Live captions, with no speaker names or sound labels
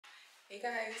Hey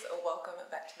guys, welcome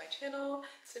back to my channel.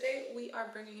 Today we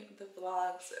are bringing the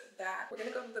vlogs back. We're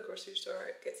gonna go to the grocery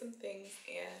store, get some things,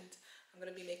 and I'm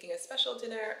gonna be making a special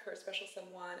dinner for a special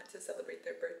someone to celebrate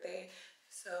their birthday.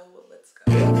 So let's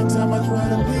go. Every time I try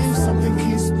to leave, something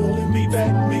keeps pulling me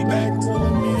back,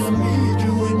 telling me I need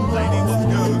you in my life.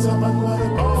 Every time I try to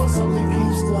go, something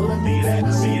keeps telling me that.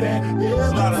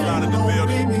 There's a lot in the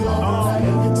building.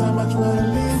 Every time I try to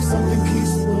leave, something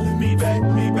keeps pulling me back,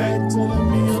 telling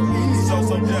me I need you.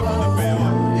 So deaf in the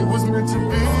building. It was meant to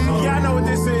be. Yeah, I know what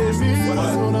this is.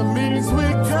 That's what it means. We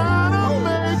gotta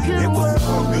make it. It was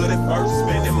all good at first,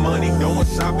 spending money, going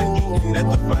shopping, eating at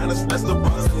the finest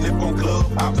restaurants, and if on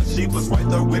club hopping, she was right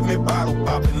there with me, bottle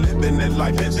popping, living that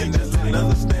life, and she just didn't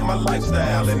understand my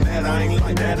lifestyle, and that I ain't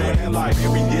like that. I ain't like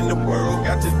every in the world,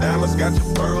 got your diamonds, got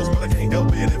your pearls, but I can't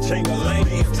help it if change the lane,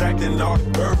 be attracting all the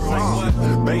girls.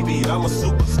 Baby, I'm a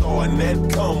superstar, and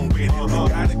that come with it.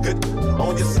 Got a good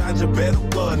on your side, you better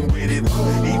run with it.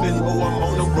 Even though I'm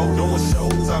on the road doing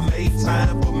shows, I made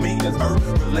time for me and her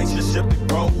relationship to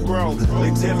grow.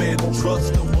 They tell me to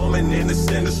trust a woman in this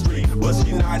industry, but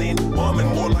she not any woman,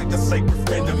 more like a sacred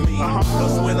friend to me.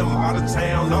 Cause when I'm out of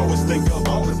town, I always think of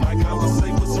always my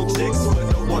conversation with some chicks, but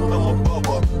no one I'm above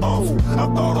her. I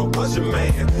thought I was your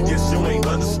man, guess you ain't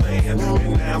understand.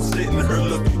 And now I'm sitting here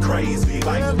looking crazy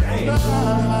like damn.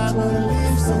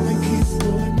 Something keeps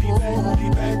pulling me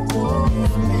back, telling me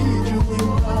I need you in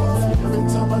my life. Every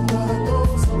time I gotta go,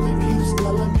 something keeps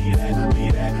telling me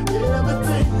that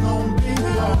everything gon' be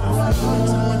alright. Every time I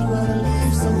try to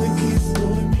leave, something keeps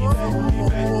pulling me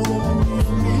back, telling me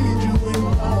I need you in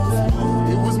my life.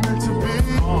 It was meant to be,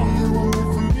 you were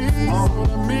meant for me, so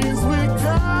that means we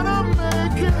gotta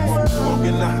make it work. Walk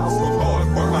in the house from hard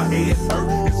work, my head hurt.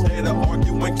 Instead of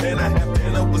arguing, can I have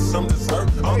dinner with some dessert?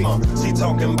 She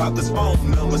talking about this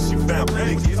phone number she found.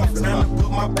 It gives me time to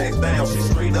put my bags down. She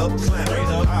straight up slammed.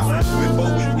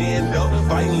 Before we end up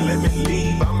fighting, let me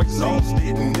leave. I'm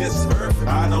exhausted and miss her.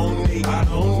 I don't need.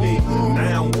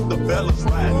 Now with the fellas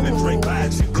riding and drink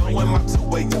vibes, you going my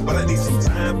two-way, but I need some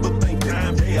time for thinking.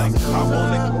 Yeah, I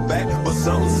wanna go back, but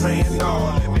something's saying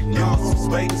no. Let me give her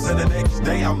some space, and the next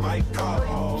day I might call.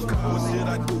 What should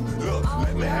I do? Look,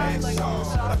 let me ask y'all.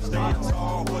 Should I stand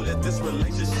tall or let this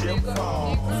relationship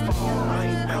fall? I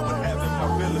ain't down with having my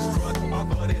feelings crushed,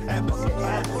 but it happens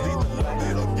sometimes. Either love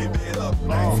it or give it up.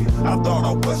 I thought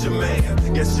I was your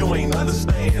man, guess you ain't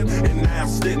understand. And now I'm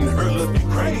sitting here looking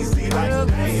crazy like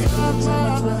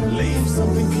damn. Leave,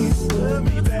 something keeps pulling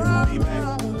me back.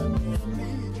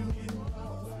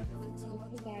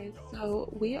 So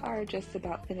we are just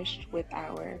about finished with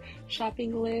our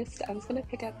shopping list. I was going to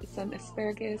pick up some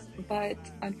asparagus, but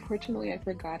unfortunately I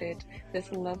forgot it.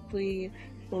 This lovely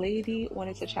lady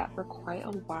wanted to chat for quite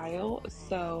a while,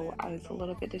 so I was a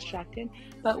little bit distracted,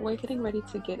 but we're getting ready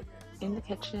to get in the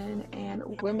kitchen and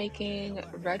we're making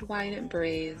red wine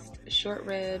braised, short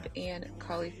rib, and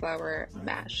cauliflower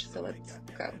mash. So let's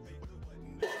go.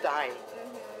 Dying.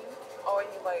 Oh, and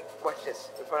you like... Watch this.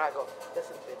 Before I go,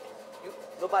 listen, bitch.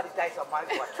 Nobody dies on my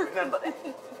watch. Remember that.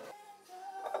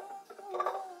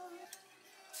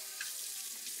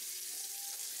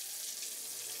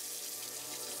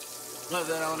 What's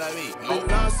that on that beat? Been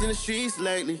lost in the streets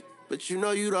lately, but you know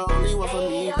you the only one for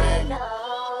me, baby.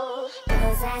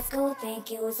 Cause at school think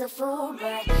you was a fool,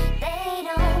 but they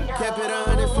don't know. Kept it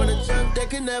 100 from the jump, they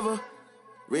can never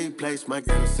replace my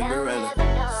girl Cinderella.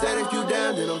 Said if you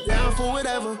down, then I'm down for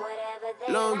whatever.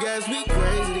 Long as we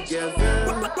crazy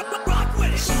together.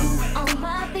 Shoes on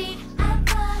my feet, I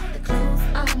bought it. The clothes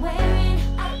I'm wearing,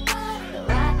 I bought it. The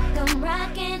rock I'm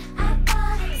rocking, I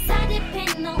bought it. 'Cause I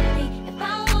depend on me if I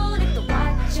want it. The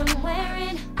watch I'm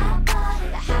wearing, I bought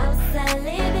it. The house I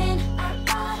live in, I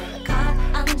bought it. The car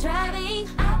I'm driving,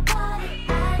 I bought it.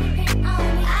 I depend on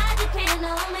me, I depend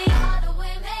on me. All the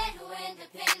women who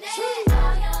independent,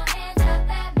 throw your hands up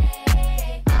at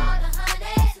me. All the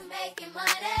honeys who making money.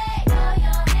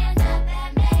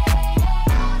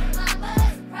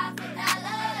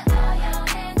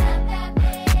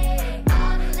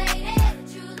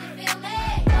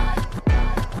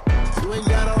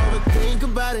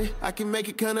 I can make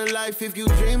it kind of life if you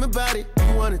dream about it.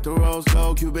 You wanted the rose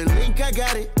gold Cuban link, I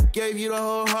got it. Gave you the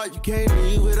whole heart, you can't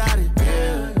leave without it.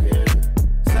 Yeah.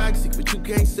 Toxic, but you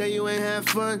can't say you ain't have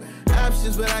fun.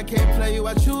 Options, but I can't play you,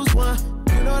 I choose one.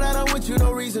 You know that I'm with you,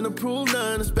 no reason to prove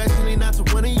none, especially not to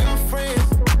one of your friends.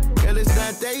 Girl, it's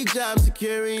not their job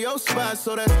securing your spot,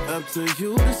 so that's up to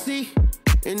you to see.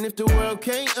 And if the world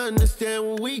can't understand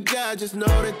what we got, just know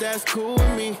that that's cool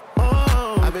with me.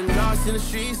 I've been lost in the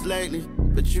streets lately,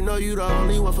 but you know you the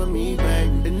only one for me,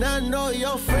 baby. And I know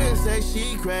your friends say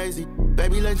she crazy.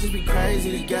 Baby, let's just be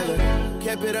crazy together.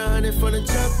 Kept it 100 from the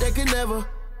jump, they could never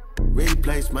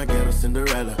replace my ghetto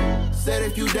Cinderella. Said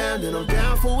if you down, then I'm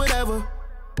down for whatever.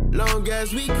 Long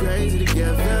as we crazy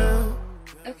together.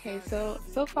 Okay, so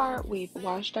far we've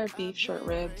washed our beef short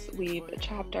ribs, we've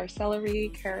chopped our celery,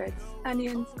 carrots,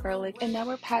 onions, garlic, and now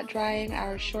we're pat drying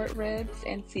our short ribs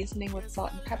and seasoning with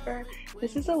salt and pepper.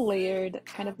 This is a layered,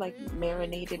 kind of like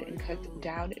marinated and cooked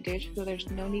down dish, so there's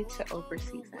no need to over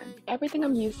season. Everything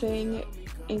I'm using,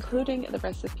 including the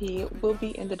recipe, will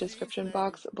be in the description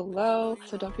box below,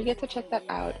 so don't forget to check that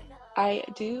out. I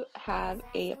do have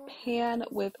a pan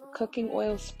with cooking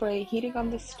oil spray heating on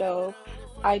the stove.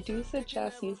 I do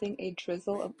suggest using a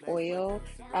drizzle of oil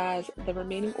as the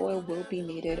remaining oil will be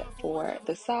needed for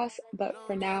the sauce, but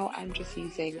for now I'm just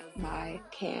using my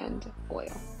canned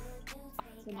oil.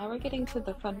 So now we're getting to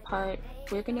the fun part.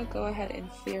 We're gonna go ahead and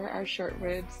sear our short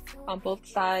ribs on both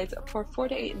sides for 4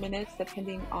 to 8 minutes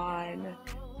depending on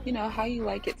how you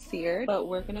like it seared, but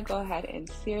we're gonna go ahead and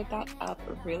sear that up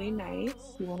really nice.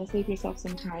 You want to save yourself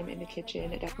some time in the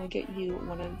kitchen. Definitely get you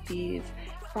one of these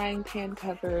frying pan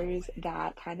covers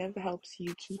that kind of helps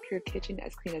you keep your kitchen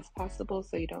as clean as possible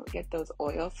so you don't get those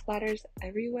oil splatters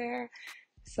everywhere.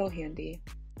 So handy.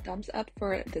 Thumbs up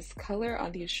for this color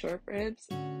on these short ribs.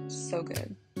 So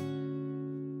good.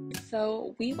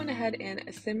 So we went ahead and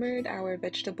simmered our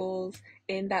vegetables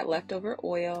in that leftover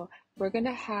oil. We're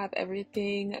gonna have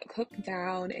everything cooked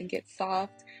down and get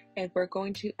soft, and we're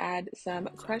going to add some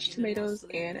crushed tomatoes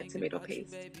and tomato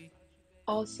paste.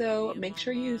 Also, make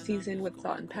sure you season with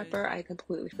salt and pepper. I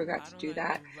completely forgot to do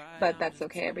that, but that's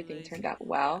okay. Everything turned out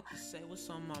well.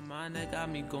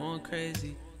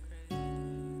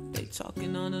 They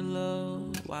talking on the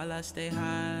low while I stay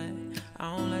high.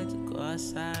 I don't like to go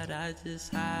outside, I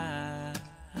just hide.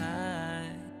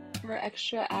 For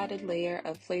extra added layer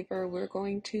of flavor, we're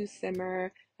going to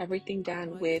simmer everything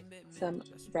down with some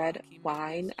red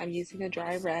wine. I'm using a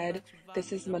dry red.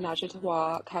 This is Menage a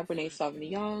Trois Cabernet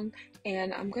Sauvignon,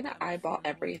 and I'm gonna eyeball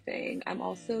everything. I'm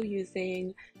also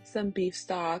using some beef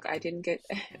stock. I didn't get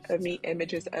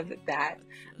images of that,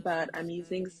 but I'm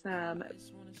using some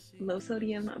low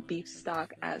sodium beef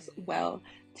stock as well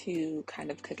to kind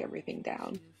of cook everything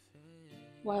down.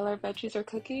 While our veggies are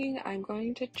cooking, I'm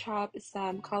going to chop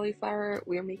some cauliflower.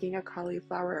 We're making a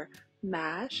cauliflower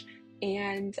mash,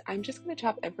 and I'm just going to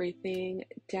chop everything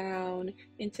down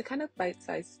into kind of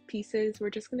bite-sized pieces.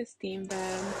 We're just going to steam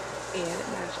them and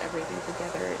mash everything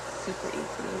together super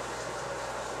easily.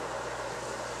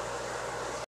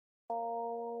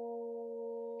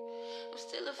 I'm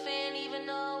still a fan even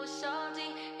though it's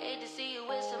salty. Hate to see you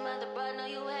with some other, but know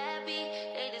you happy.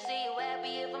 Hate to see you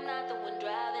happy if I'm not the one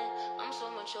driving. I'm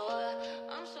so mature.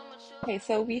 Okay,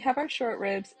 so we have our short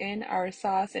ribs in our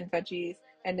sauce and veggies,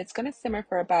 and it's going to simmer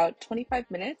for about 25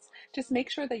 minutes. Just make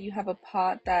sure that you have a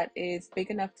pot that is big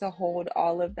enough to hold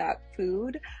all of that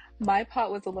food. My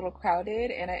pot was a little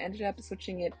crowded, and I ended up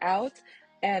switching it out,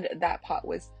 and that pot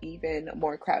was even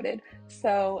more crowded.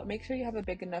 So make sure you have a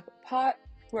big enough pot.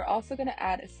 We're also going to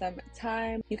add some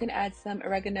thyme. You can add some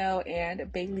oregano and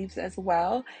bay leaves as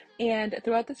well. And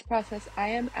throughout this process, I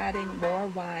am adding more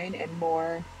wine and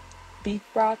more beef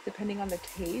broth depending on the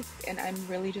taste, and I'm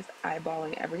really just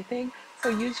eyeballing everything. So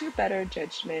use your better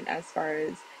judgment as far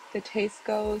as the taste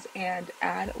goes and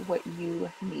add what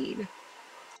you need.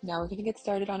 Now we're going to get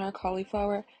started on our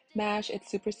cauliflower mash.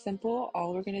 It's super simple.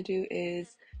 All we're going to do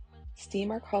is steam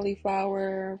our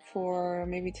cauliflower for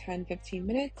maybe 10-15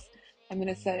 minutes. I'm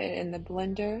going to set it in the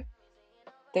blender.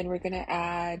 Then we're going to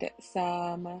add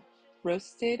some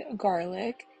roasted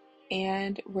garlic,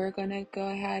 and we're going to go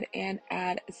ahead and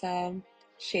add some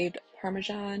shaved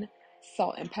Parmesan,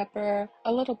 salt and pepper,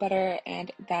 a little butter,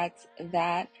 and that's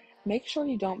that. Make sure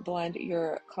you don't blend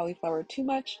your cauliflower too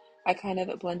much. I kind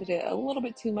of blended it a little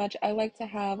bit too much. I like to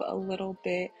have a little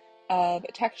bit of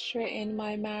texture in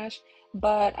my mash,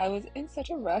 but I was in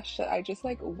such a rush that I just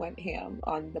went ham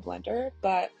on the blender.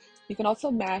 But you can also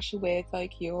mash with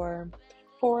your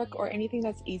fork or anything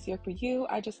that's easier for you.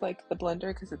 I just like the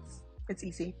blender because it's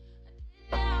easy.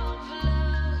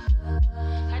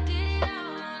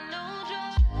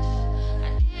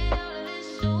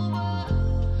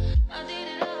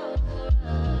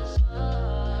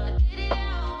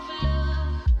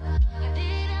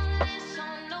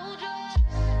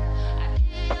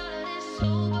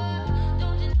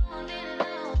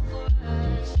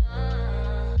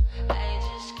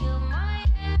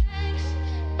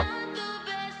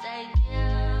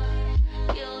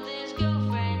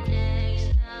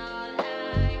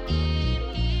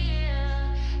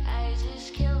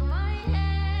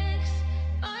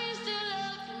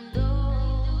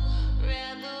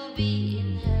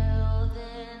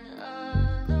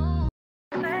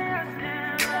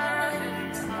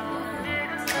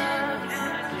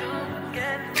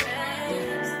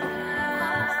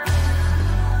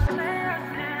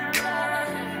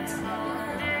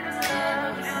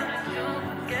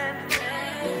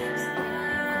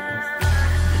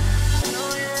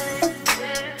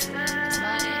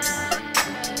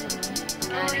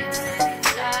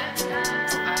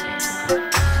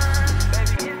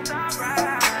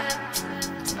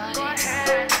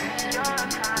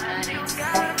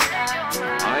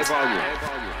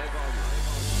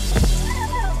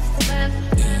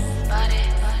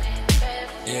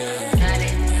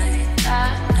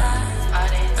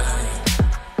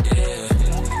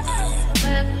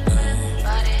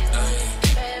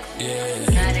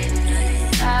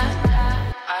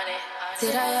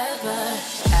 Did I ever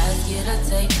ask you to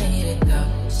take me to go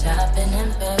shopping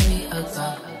and bury a go?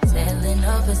 Sailing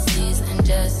overseas and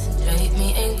just drape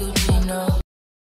me in Gucci